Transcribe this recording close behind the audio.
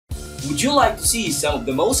Would you like to see some of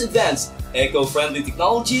the most advanced eco-friendly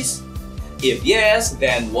technologies? If yes,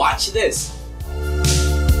 then watch this!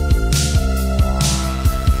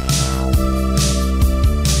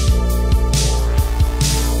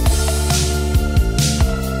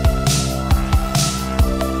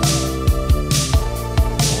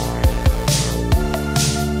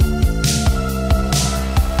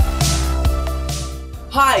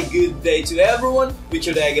 Hi, good day to everyone,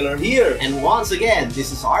 Richard Aguilar here. And once again,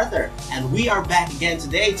 this is Arthur, and we are back again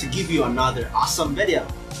today to give you another awesome video.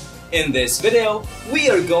 In this video, we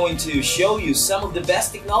are going to show you some of the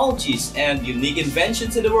best technologies and unique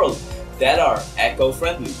inventions in the world that are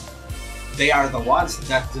eco-friendly. They are the ones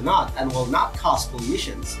that do not and will not cause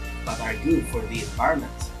pollutions, but are good for the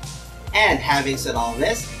environment. And having said all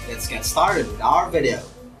this, let's get started with our video.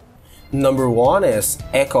 Number 1 is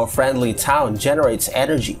eco-friendly town generates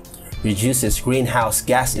energy, reduces greenhouse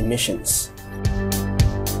gas emissions.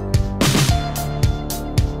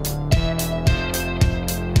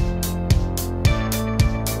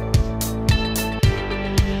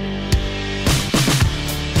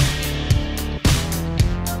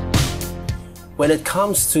 When it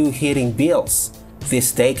comes to heating bills,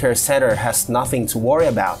 this daycare center has nothing to worry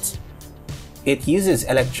about. It uses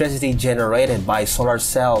electricity generated by solar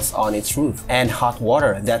cells on its roof and hot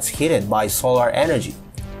water that's heated by solar energy.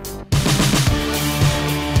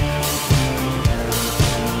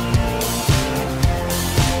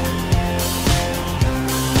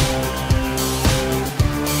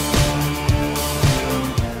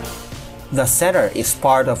 The center is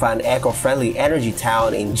part of an eco-friendly energy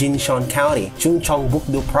town in Jincheon County,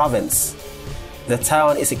 Chungcheongbuk-do Province. The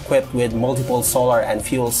town is equipped with multiple solar and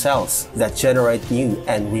fuel cells that generate new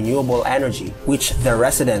and renewable energy, which the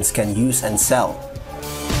residents can use and sell.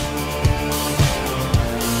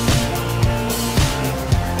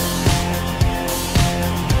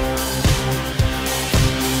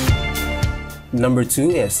 Number 2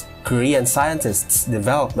 is Korean scientists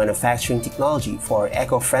develop manufacturing technology for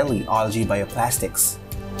eco-friendly algae bioplastics.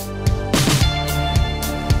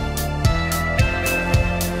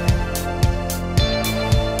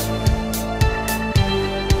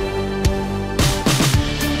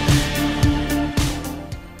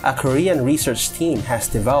 A Korean research team has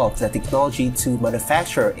developed the technology to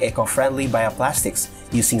manufacture eco-friendly bioplastics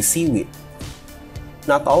using seaweed.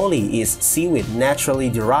 Not only is seaweed naturally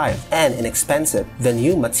derived and inexpensive, the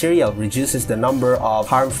new material reduces the number of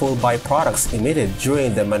harmful byproducts emitted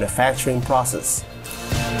during the manufacturing process.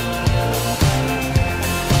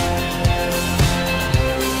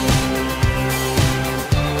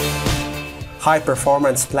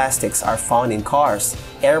 High-performance plastics are found in cars,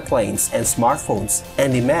 airplanes, and smartphones,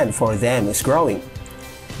 and demand for them is growing.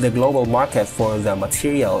 The global market for the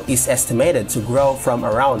material is estimated to grow from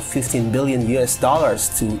around $15 billion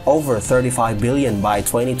to over $35 billion by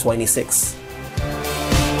 2026.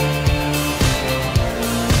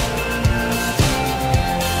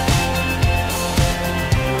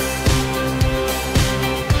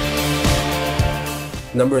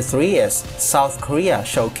 Number 3 is South Korea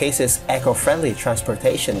showcases eco-friendly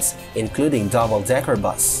transportations, including double-decker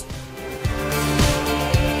bus.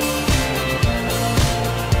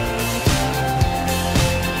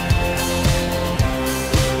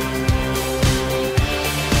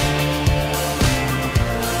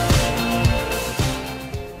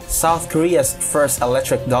 South Korea's first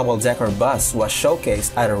electric double-decker bus was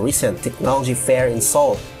showcased at a recent technology fair in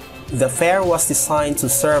Seoul. The fair was designed to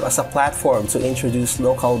serve as a platform to introduce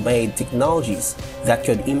local-made technologies that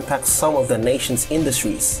could impact some of the nation's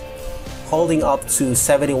industries. Holding up to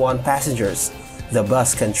 71 passengers, the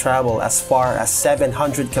bus can travel as far as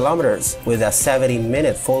 700 kilometers with a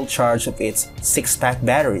 70-minute full charge of its 6-pack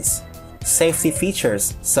batteries. Safety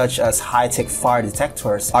features such as high-tech fire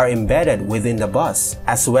detectors are embedded within the bus,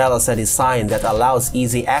 as well as a design that allows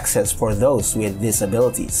easy access for those with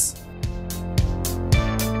disabilities.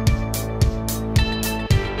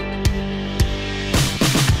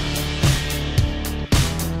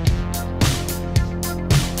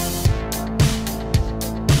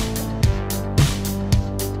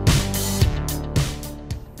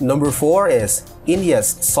 Number 4 is India's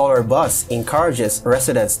solar bus encourages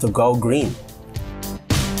residents to go green.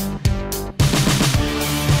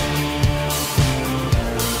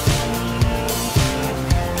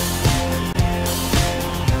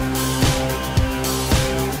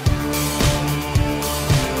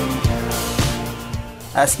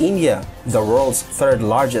 As India, the world's third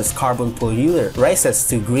largest carbon polluter, races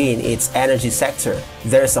to green its energy sector,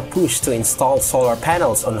 there is a push to install solar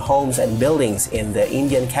panels on homes and buildings in the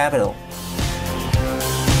Indian capital.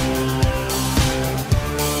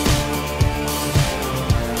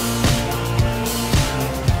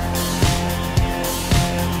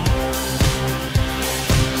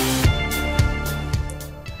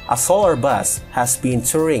 A solar bus has been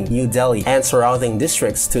touring New Delhi and surrounding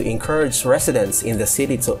districts to encourage residents in the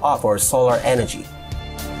city to opt for solar energy.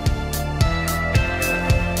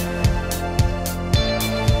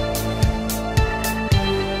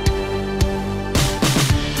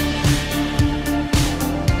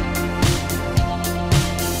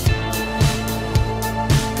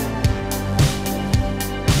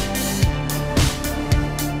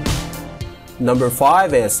 Number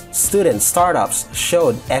 5 is student startups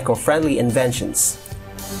showed eco-friendly inventions.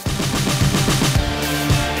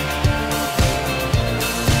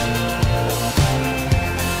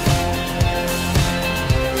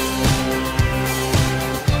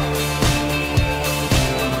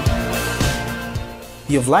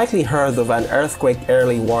 You've likely heard of an earthquake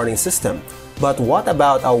early warning system, but what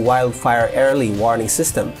about a wildfire early warning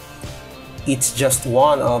system? It's just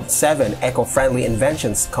one of 7 eco-friendly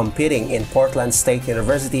inventions competing in Portland State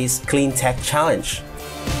University's Clean Tech Challenge.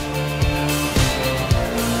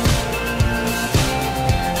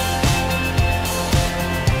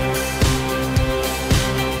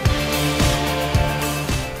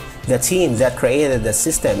 The team that created the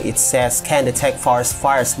system, it says, can detect forest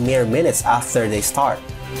fires mere minutes after they start.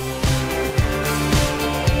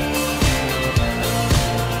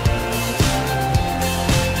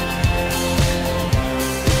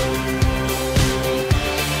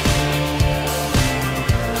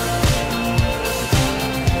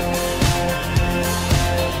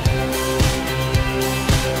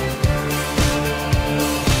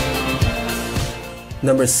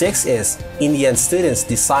 Number 6 is Indian students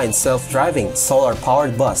design self-driving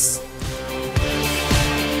solar-powered bus.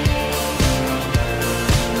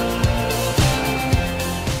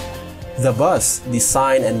 The bus,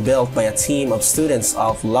 designed and built by a team of students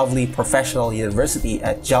of Lovely Professional University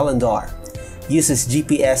at Jalandhar, uses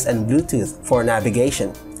GPS and Bluetooth for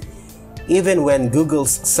navigation. Even when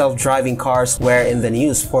Google's self-driving cars were in the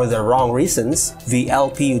news for the wrong reasons, the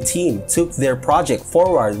LPU team took their project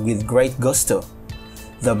forward with great gusto.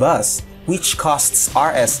 The bus, which costs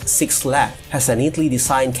Rs 6 lakh, has a neatly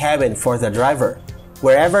designed cabin for the driver.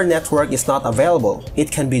 Wherever network is not available,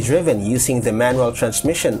 it can be driven using the manual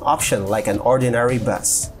transmission option like an ordinary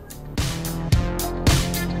bus.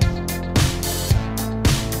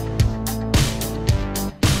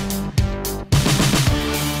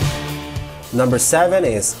 Number 7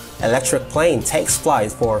 is electric plane takes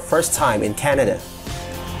flight for first time in Canada.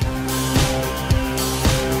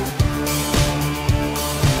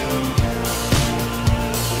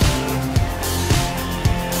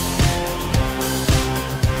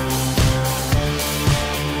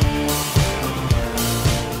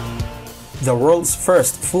 The world's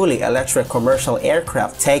first fully electric commercial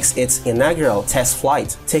aircraft takes its inaugural test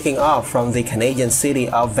flight, taking off from the Canadian city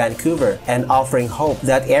of Vancouver and offering hope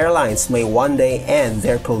that airlines may one day end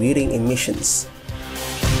their polluting emissions.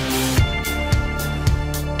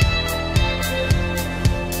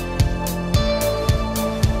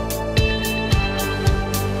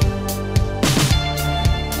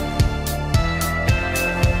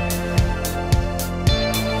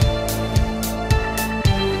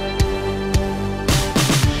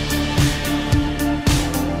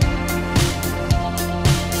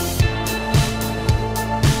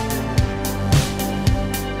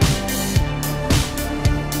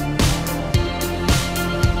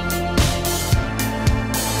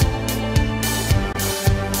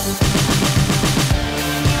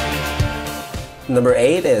 Number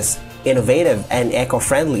 8 is innovative and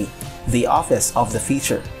eco-friendly, the office of the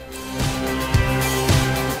future.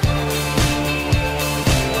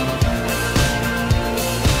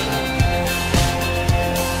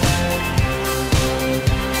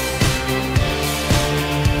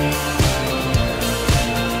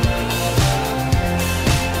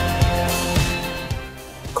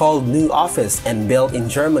 Called New Office and built in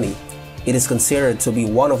Germany, it is considered to be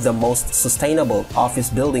one of the most sustainable office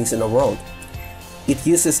buildings in the world. It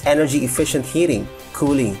uses energy-efficient heating,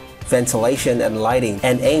 cooling, ventilation, and lighting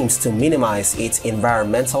and aims to minimize its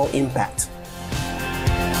environmental impact.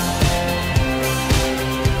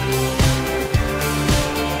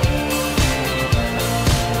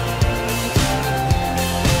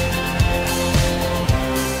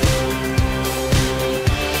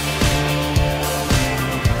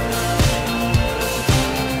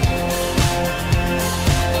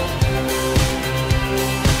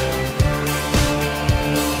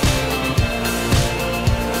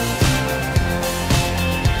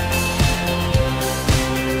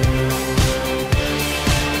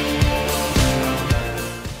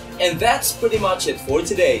 And that's pretty much it for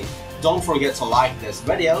today. Don't forget to like this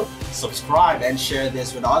video, subscribe, and share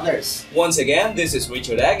this with others. Once again, this is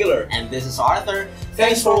Richard Aguilar. And this is Arthur.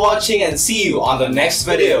 Thanks for watching and see you on the next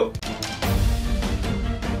video.